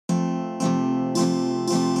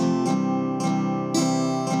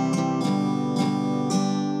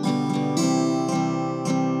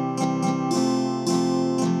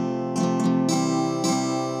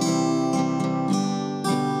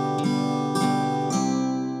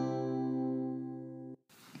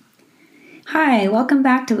Hi, welcome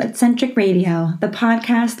back to Litcentric Radio, the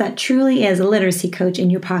podcast that truly is a literacy coach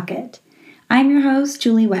in your pocket. I'm your host,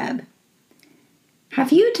 Julie Webb.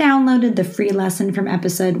 Have you downloaded the free lesson from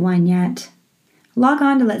episode 1 yet? Log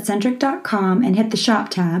on to litcentric.com and hit the shop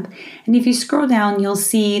tab, and if you scroll down, you'll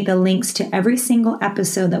see the links to every single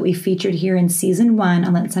episode that we featured here in Season 1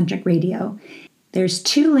 on Litcentric Radio. There's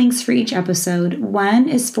 2 links for each episode. One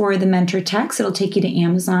is for the mentor text. It'll take you to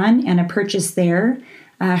Amazon, and a purchase there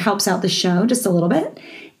helps out the show just a little bit.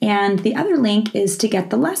 And the other link is to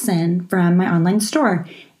get the lesson from my online store.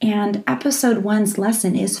 And episode 1's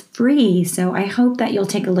lesson is free, so I hope that you'll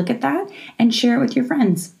take a look at that and share it with your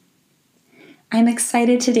friends. I'm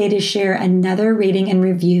excited today to share another rating and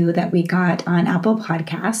review that we got on Apple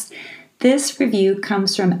Podcasts. This review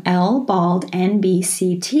comes from L. Bald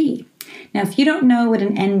NBCT. Now, if you don't know what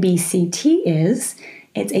an NBCT is,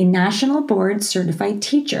 it's a National Board Certified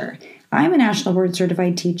Teacher. I'm a National Board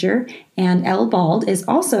Certified Teacher, and L. Bald is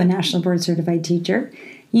also a National Board Certified Teacher.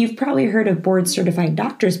 You've probably heard of board certified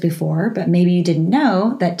doctors before, but maybe you didn't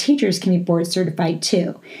know that teachers can be board certified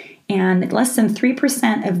too. And less than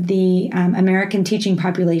 3% of the American teaching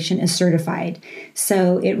population is certified.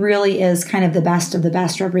 So it really is kind of the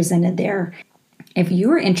best represented there. If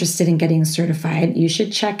you are interested in getting certified, you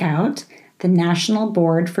should check out the National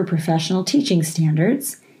Board for Professional Teaching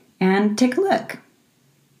Standards and take a look.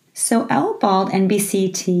 So L. Bald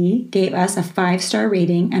NBCT gave us a 5-star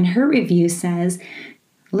rating, and her review says,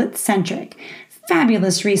 Litcentric,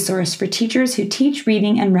 fabulous resource for teachers who teach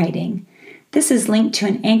reading and writing. This is linked to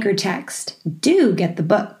an anchor text. Do get the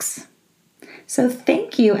books. So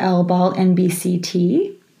thank you, L. Bald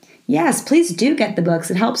NBCT. Yes, please do get the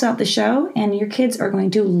books. It helps out the show, and your kids are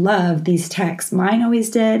going to love these texts. Mine always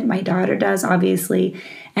did. My daughter does, obviously,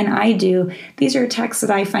 and I do. These are texts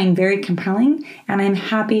that I find very compelling, and I'm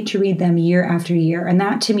happy to read them year after year. And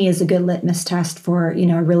that, to me, is a good litmus test for,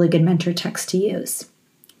 a really good mentor text to use.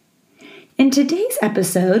 In today's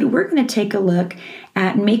episode, we're going to take a look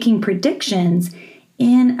at making predictions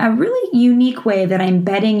in a really unique way that I'm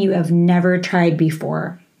betting you have never tried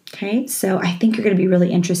before. Okay, so I think you're going to be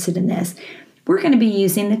really interested in this. We're going to be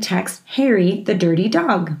using the text Harry the Dirty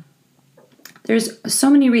Dog. There's so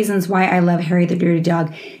many reasons why I love Harry the Dirty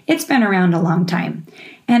Dog. It's been around a long time,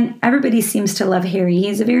 and everybody seems to love Harry.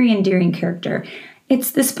 He's a very endearing character.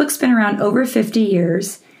 This book's been around over 50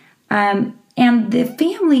 years, and the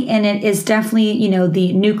family in it is definitely,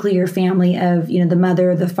 the nuclear family of, the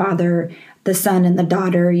mother, the father, the son, and the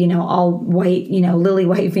daughter, all white, lily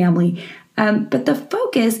white family. But the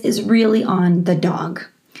focus is really on the dog.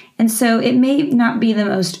 And so it may not be the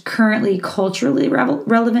most currently culturally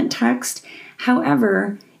relevant text.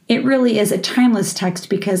 However, it really is a timeless text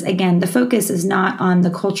because, again, the focus is not on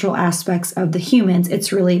the cultural aspects of the humans.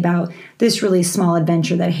 It's really about this really small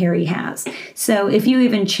adventure that Harry has. So if you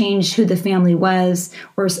even changed who the family was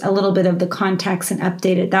or a little bit of the context and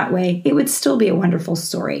update it that way, it would still be a wonderful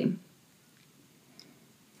story.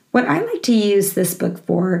 What I like to use this book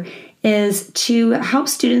for is to help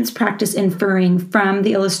students practice inferring from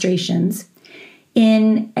the illustrations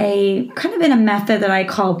in a method that I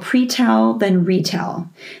call pre-tell then retell.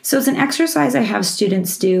 So it's an exercise I have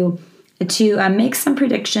students do to make some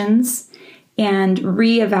predictions and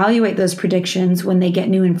reevaluate those predictions when they get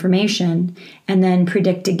new information, and then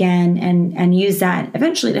predict again and use that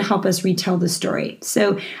eventually to help us retell the story.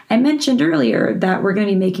 So I mentioned earlier that we're going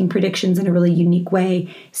to be making predictions in a really unique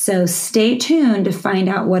way. So stay tuned to find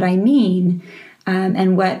out what I mean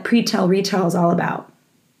and what pre-tell retell is all about.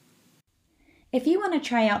 If you want to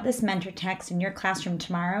try out this mentor text in your classroom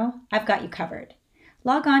tomorrow, I've got you covered.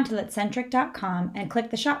 Log on to litcentric.com and click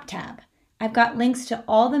the shop tab. I've got links to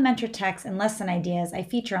all the mentor texts and lesson ideas I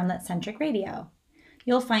feature on Litcentric Radio.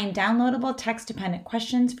 You'll find downloadable text-dependent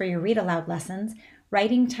questions for your read-aloud lessons,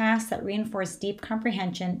 writing tasks that reinforce deep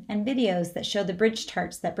comprehension, and videos that show the bridge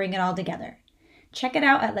charts that bring it all together. Check it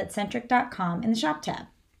out at litcentric.com in the shop tab.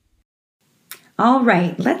 All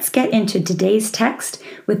right, let's get into today's text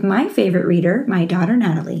with my favorite reader, my daughter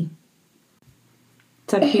Natalie.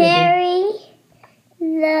 What's up here? Harry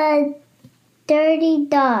the Dirty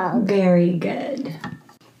Dog. Very good.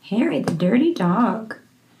 Harry the Dirty Dog.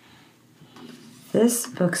 This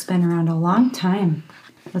book's been around a long time.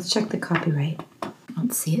 Let's check the copyright.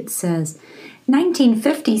 Let's see, it says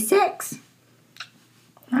 1956.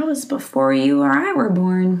 That was before you or I were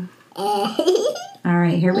born. All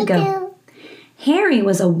right, here we go. Harry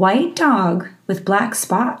was a white dog with black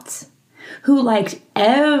spots who liked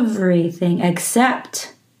everything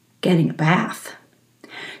except getting a bath.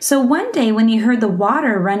 So one day when he heard the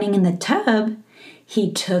water running in the tub,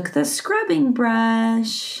 he took the scrubbing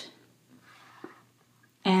brush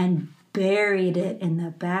and buried it in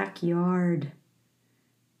the backyard.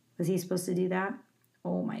 Was he supposed to do that?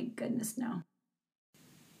 Oh my goodness, no.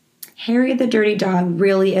 Harry the Dirty Dog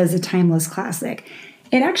really is a timeless classic.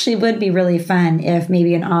 It actually would be really fun if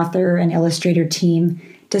maybe an author and illustrator team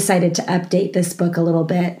decided to update this book a little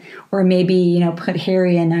bit, or maybe, put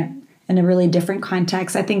Harry in a really different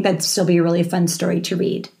context. I think that'd still be a really fun story to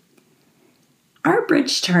read. Our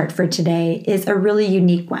bridge chart for today is a really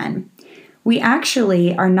unique one. We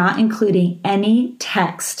actually are not including any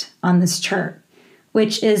text on this chart,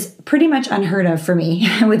 which is pretty much unheard of for me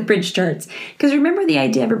with bridge charts. Because remember, the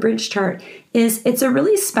idea of a bridge chart is it's a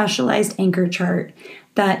really specialized anchor chart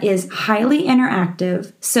that is highly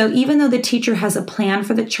interactive. So even though the teacher has a plan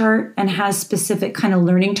for the chart and has specific kind of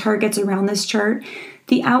learning targets around this chart,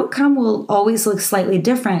 the outcome will always look slightly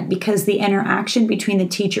different because the interaction between the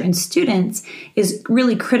teacher and students is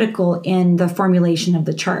really critical in the formulation of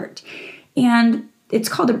the chart. And it's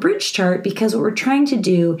called a bridge chart because what we're trying to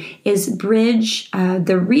do is bridge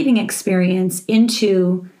the reading experience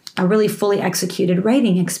into a really fully executed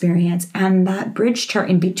writing experience. And that bridge chart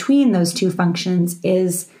in between those two functions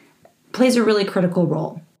plays a really critical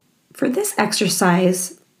role. For this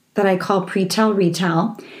exercise that I call pre-tell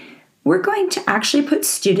retell, we're going to actually put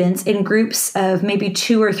students in groups of maybe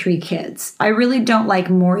 2 or 3 kids. I really don't like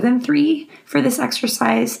more than 3 for this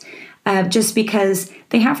exercise. Just because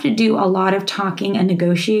they have to do a lot of talking and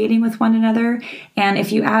negotiating with one another. And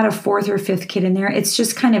if you add a 4th or 5th kid in there, it's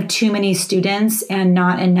just kind of too many students and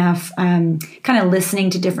not enough kind of listening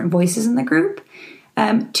to different voices in the group.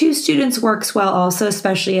 2 students works well also,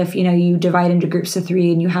 especially if, you divide into groups of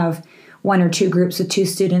 3 and you have 1 or 2 groups with 2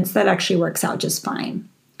 students. That actually works out just fine.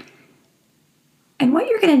 And what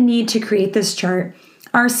you're going to need to create this chart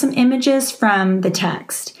are some images from the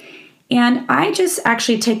text. And I just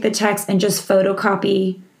actually take the text and just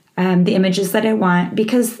photocopy the images that I want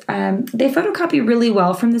because they photocopy really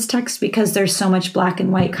well from this text because there's so much black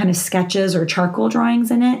and white kind of sketches or charcoal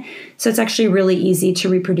drawings in it. So it's actually really easy to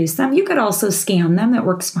reproduce them. You could also scan them. That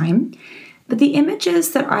works fine. But the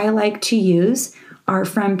images that I like to use are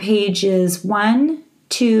from pages 1,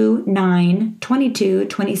 2, 9, 22,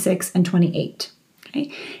 26, and 28.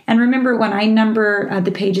 Okay. And remember, when I number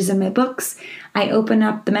the pages in my books, I open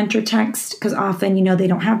up the mentor text because often, they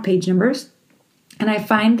don't have page numbers. And I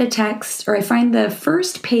find the text, or I find the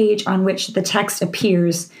first page on which the text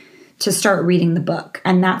appears to start reading the book.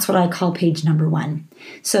 And that's what I call page number 1.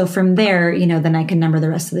 So from there, then I can number the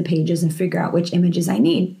rest of the pages and figure out which images I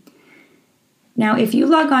need. Now, if you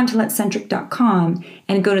log on to letscentric.com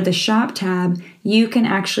and go to the shop tab, you can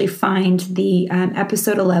actually find the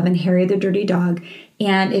episode 11, Harry the Dirty Dog.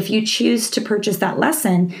 And if you choose to purchase that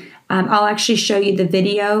lesson, I'll actually show you the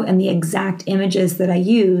video and the exact images that I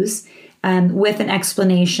use with an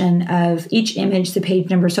explanation of each image, the page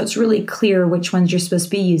number, so it's really clear which ones you're supposed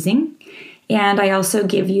to be using. And I also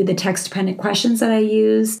give you the text-dependent questions that I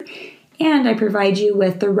use. And I provide you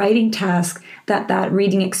with the writing task that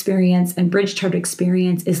reading experience and bridge chart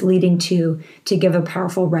experience is leading to give a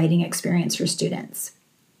powerful writing experience for students.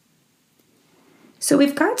 So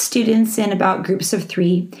we've got students in about groups of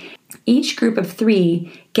 3. Each group of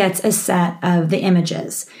 3 gets a set of the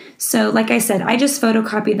images. So like I said, I just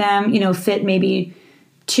photocopy them, fit maybe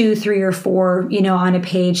 2, 3, or 4, on a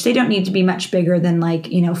page. They don't need to be much bigger than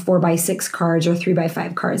 4x6 cards or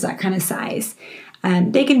 3x5 cards, that kind of size.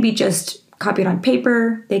 They can be just copied on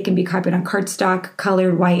paper. They can be copied on cardstock,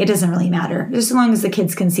 colored, white. It doesn't really matter, just as long as the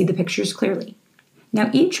kids can see the pictures clearly. Now,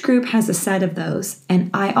 each group has a set of those, and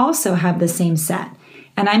I also have the same set.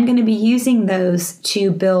 And I'm going to be using those to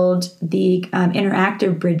build the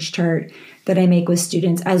interactive bridge chart that I make with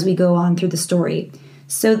students as we go on through the story.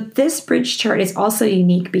 So this bridge chart is also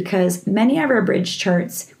unique because many of our bridge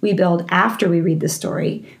charts we build after we read the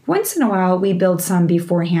story. Once in a while, we build some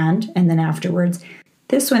beforehand and then afterwards.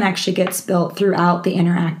 This one actually gets built throughout the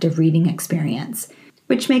interactive reading experience,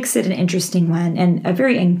 which makes it an interesting one and a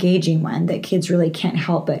very engaging one that kids really can't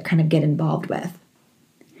help but kind of get involved with.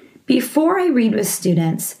 Before I read with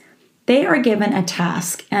students, they are given a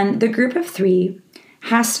task, and the group of 3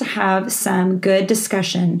 has to have some good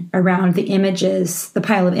discussion around the images, the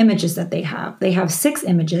pile of images that they have. They have 6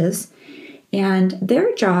 images, and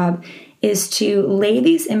their job is to lay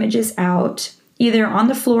these images out either on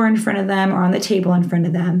the floor in front of them or on the table in front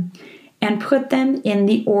of them and put them in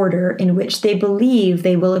the order in which they believe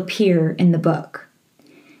they will appear in the book.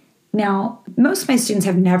 Now, most of my students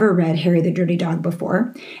have never read Harry the Dirty Dog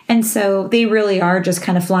before, and so they really are just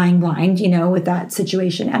kind of flying blind, with that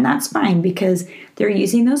situation, and that's fine because they're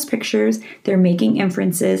using those pictures, they're making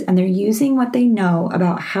inferences, and they're using what they know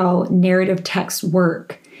about how narrative texts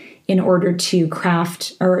work in order to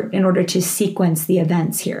craft or in order to sequence the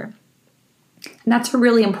events here. And that's a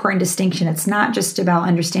really important distinction. It's not just about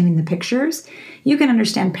understanding the pictures. You can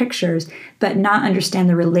understand pictures, but not understand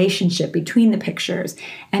the relationship between the pictures,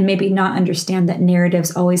 and maybe not understand that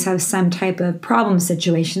narratives always have some type of problem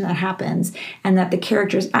situation that happens, and that the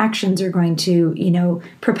characters' actions are going to,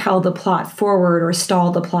 propel the plot forward or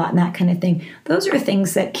stall the plot and that kind of thing. Those are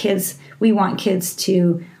things that we want kids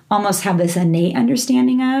to almost have this innate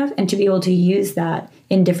understanding of, and to be able to use that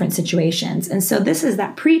in different situations. And so this is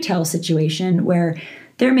that pre-tell situation where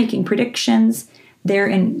they're making predictions, they're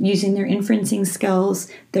using their inferencing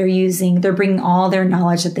skills, they're bringing all their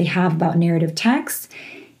knowledge that they have about narrative text,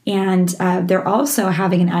 and they're also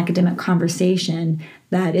having an academic conversation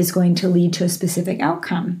that is going to lead to a specific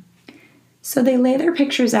outcome. So they lay their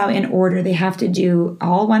pictures out in order. They have to do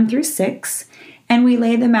all 1 through 6, and we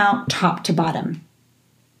lay them out top to bottom.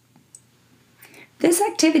 This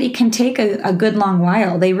activity can take a good long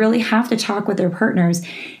while. They really have to talk with their partners,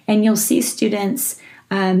 and you'll see students,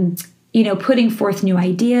 putting forth new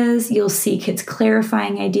ideas. You'll see kids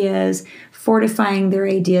clarifying ideas, fortifying their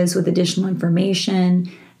ideas with additional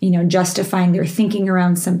information, justifying their thinking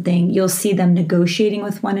around something. You'll see them negotiating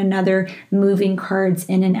with one another, moving cards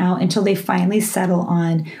in and out until they finally settle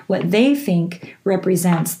on what they think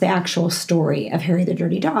represents the actual story of Harry the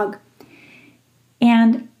Dirty Dog.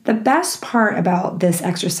 And the best part about this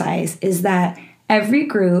exercise is that every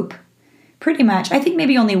group, pretty much, I think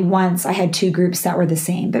maybe only once I had 2 groups that were the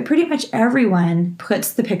same, but pretty much everyone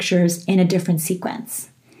puts the pictures in a different sequence.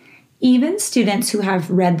 Even students who have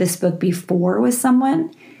read this book before with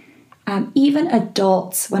someone, even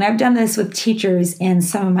adults, when I've done this with teachers in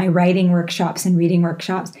some of my writing workshops and reading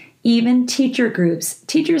workshops, even teacher groups,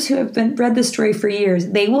 teachers who have read the story for years,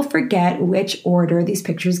 they will forget which order these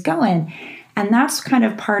pictures go in. And that's kind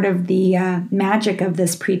of part of the magic of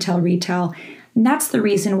this pre-tell, retell. And that's the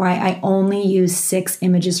reason why I only use 6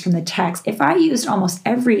 images from the text. If I used almost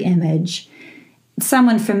every image,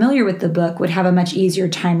 someone familiar with the book would have a much easier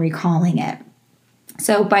time recalling it.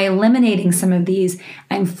 So by eliminating some of these,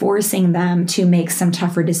 I'm forcing them to make some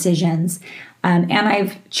tougher decisions. And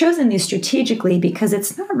I've chosen these strategically because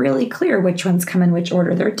it's not really clear which ones come in which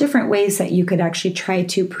order. There are different ways that you could actually try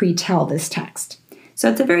to pre-tell this text. So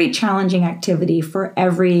it's a very challenging activity for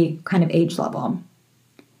every kind of age level.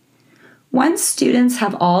 Once students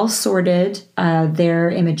have all sorted their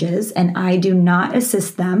images and I do not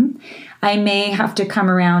assist them, I may have to come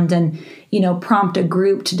around and, prompt a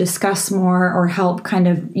group to discuss more or help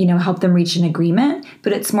help them reach an agreement,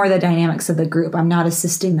 but it's more the dynamics of the group. I'm not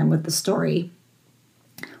assisting them with the story.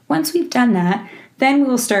 Once we've done that, then we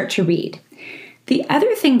will start to read. The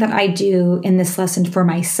other thing that I do in this lesson for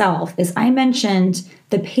myself is I mentioned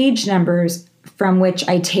the page numbers from which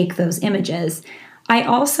I take those images. I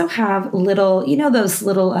also have those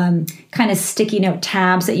little kind of sticky note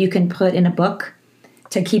tabs that you can put in a book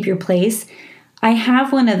to keep your place. I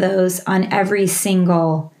have one of those on every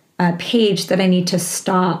single page that I need to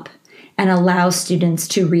stop and allow students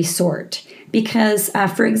to resort. Because,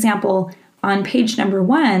 for example, on page number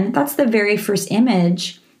 1, that's the very first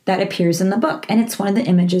image that appears in the book, and it's one of the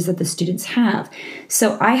images that the students have.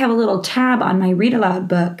 So I have a little tab on my read aloud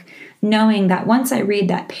book, knowing that once I read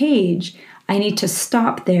that page, I need to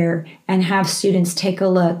stop there and have students take a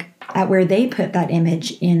look at where they put that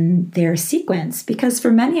image in their sequence, because for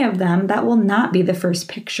many of them, that will not be the first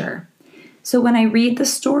picture. So when I read the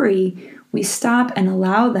story, we stop and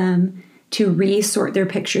allow them to resort their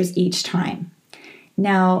pictures each time.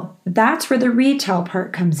 Now, that's where the retell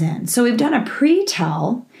part comes in. So we've done a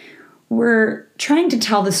pre-tell. We're trying to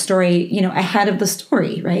tell the story, ahead of the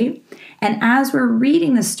story, right? And as we're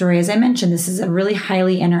reading the story, as I mentioned, this is a really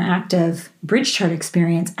highly interactive bridge chart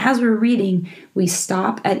experience. As we're reading, we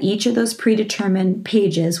stop at each of those predetermined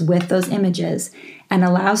pages with those images and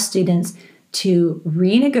allow students to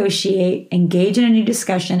renegotiate, engage in a new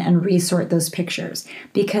discussion, and resort those pictures.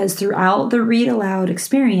 Because throughout the read aloud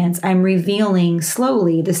experience, I'm revealing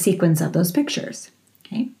slowly the sequence of those pictures.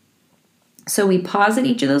 Okay? So we pause at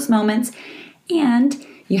each of those moments, and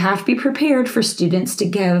you have to be prepared for students to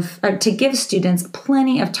give students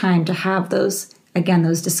plenty of time to have those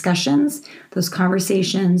discussions, those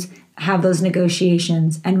conversations, have those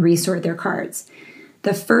negotiations, and resort their cards.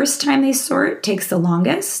 The first time they sort takes the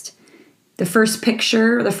longest. The first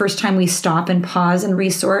picture, the first time we stop and pause and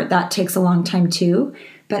resort, that takes a long time too.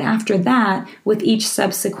 But after that, with each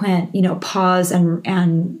subsequent, pause and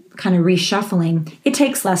kind of reshuffling, it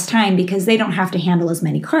takes less time because they don't have to handle as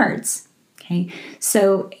many cards. Okay.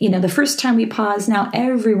 So, the first time we pause, now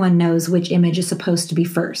everyone knows which image is supposed to be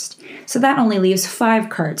first. So that only leaves 5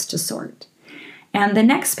 cards to sort. And the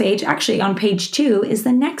next page, actually on page 2, is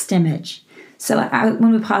the next image. So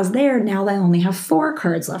when we pause there, now I only have 4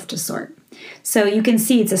 cards left to sort. So you can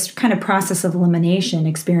see it's a kind of process of elimination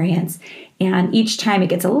experience. And each time it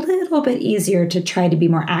gets a little bit easier to try to be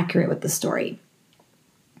more accurate with the story.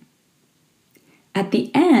 At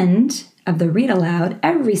the end of the read aloud,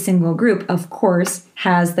 every single group, of course,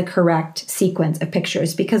 has the correct sequence of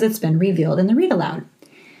pictures because it's been revealed in the read aloud.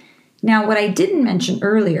 Now, what I didn't mention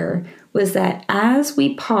earlier was that as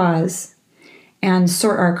we pause and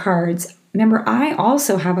sort our cards, remember, I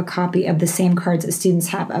also have a copy of the same cards that students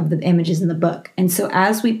have of the images in the book. And so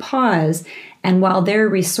as we pause, and while they're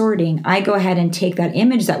resorting, I go ahead and take that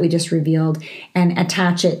image that we just revealed and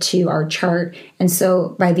attach it to our chart. And so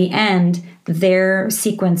by the end, their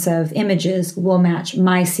sequence of images will match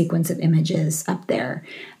my sequence of images up there.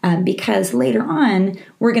 Because later on,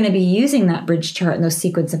 we're going to be using that bridge chart and those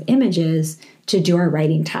sequence of images to do our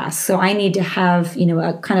writing tasks. So I need to have,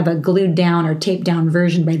 a kind of a glued down or taped down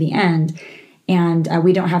version by the end. And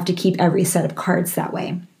we don't have to keep every set of cards that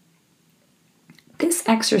way. This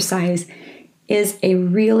exercise is a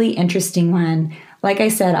really interesting one. Like I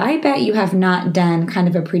said, I bet you have not done kind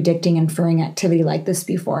of a predicting inferring activity like this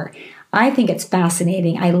before. I think it's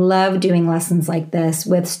fascinating. I love doing lessons like this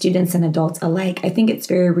with students and adults alike. I think it's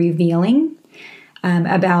very revealing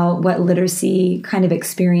about what literacy kind of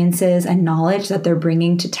experiences and knowledge that they're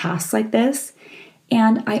bringing to tasks like this.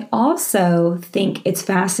 And I also think it's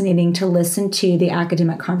fascinating to listen to the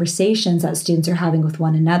academic conversations that students are having with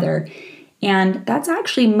one another. And that's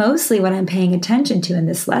actually mostly what I'm paying attention to in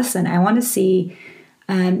this lesson. I want to see,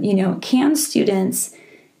 can students,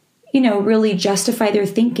 really justify their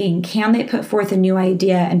thinking? Can they put forth a new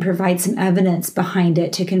idea and provide some evidence behind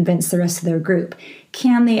it to convince the rest of their group?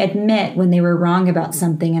 Can they admit when they were wrong about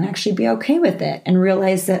something and actually be okay with it and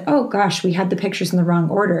realize that, oh gosh, we had the pictures in the wrong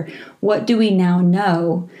order. What do we now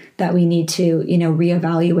know that we need to,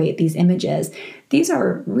 reevaluate these images? These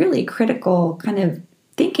are really critical kind of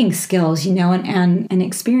thinking skills, and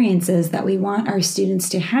experiences that we want our students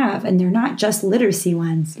to have. And they're not just literacy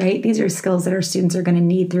ones, right? These are skills that our students are going to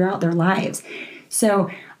need throughout their lives.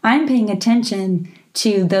 So I'm paying attention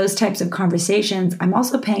to those types of conversations. I'm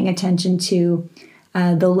also paying attention to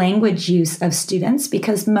the language use of students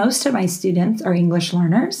because most of my students are English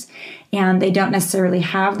learners and they don't necessarily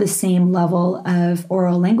have the same level of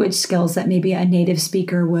oral language skills that maybe a native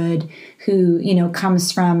speaker would who,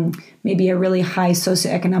 comes from maybe a really high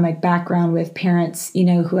socioeconomic background with parents,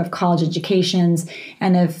 who have college educations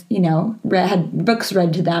and have, had books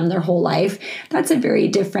read to them their whole life. That's a very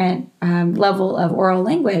different level of oral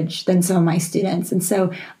language than some of my students. And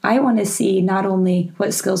so I want to see not only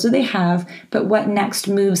what skills do they have, but what next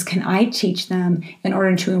moves can I teach them in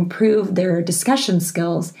order to improve their discussion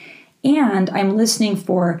skills. And I'm listening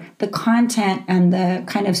for the content and the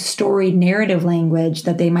kind of story narrative language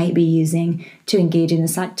that they might be using to engage in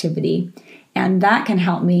this activity. And that can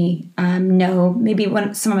help me know maybe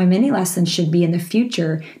what some of my mini lessons should be in the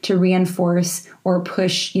future to reinforce or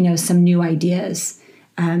push, some new ideas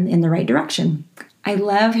in the right direction. I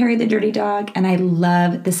love Harry the Dirty Dog, and I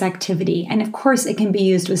love this activity. And of course, it can be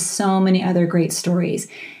used with so many other great stories.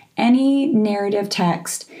 Any narrative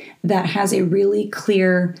text that has a really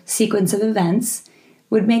clear sequence of events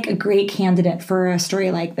would make a great candidate for a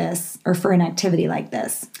story like this or for an activity like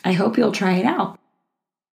this. I hope you'll try it out.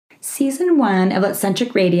 Season 1 of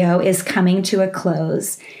Litcentric Radio is coming to a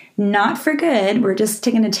close. Not for good, we're just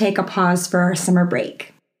going to take a pause for our summer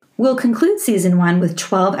break. We'll conclude Season 1 with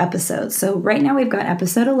 12 episodes. So right now we've got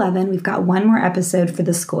episode 11. We've got one more episode for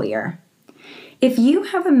the school year. If you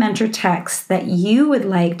have a mentor text that you would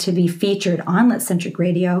like to be featured on Litcentric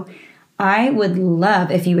Radio, I would love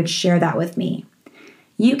if you would share that with me.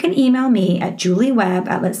 You can email me at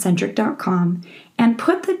juliewebb@litcentric.com and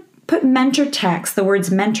put mentor text, the words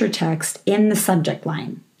mentor text, in the subject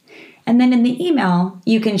line. And then in the email,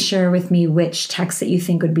 you can share with me which text that you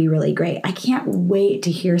think would be really great. I can't wait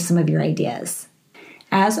to hear some of your ideas.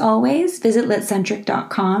 As always, visit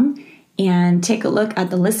litcentric.com and take a look at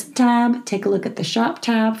the Listen tab, take a look at the Shop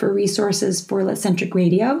tab for resources for Litcentric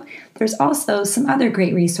Radio. There's also some other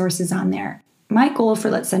great resources on there. My goal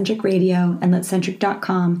for Litcentric Radio and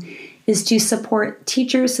litcentric.com is to support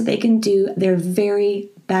teachers so they can do their very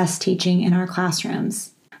best teaching in our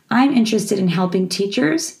classrooms. I'm interested in helping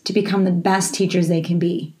teachers to become the best teachers they can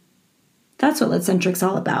be. That's what Litcentric's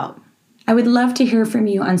all about. I would love to hear from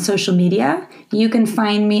you on social media. You can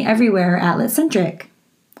find me everywhere at Litcentric.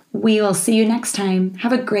 We will see you next time.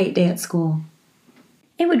 Have a great day at school.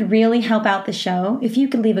 It would really help out the show if you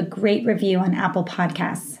could leave a great review on Apple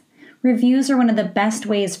Podcasts. Reviews are one of the best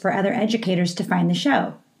ways for other educators to find the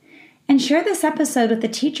show. And share this episode with a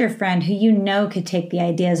teacher friend who you know could take the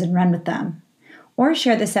ideas and run with them. Or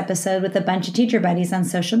share this episode with a bunch of teacher buddies on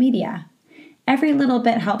social media. Every little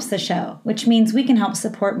bit helps the show, which means we can help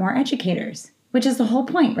support more educators, which is the whole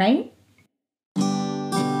point, right?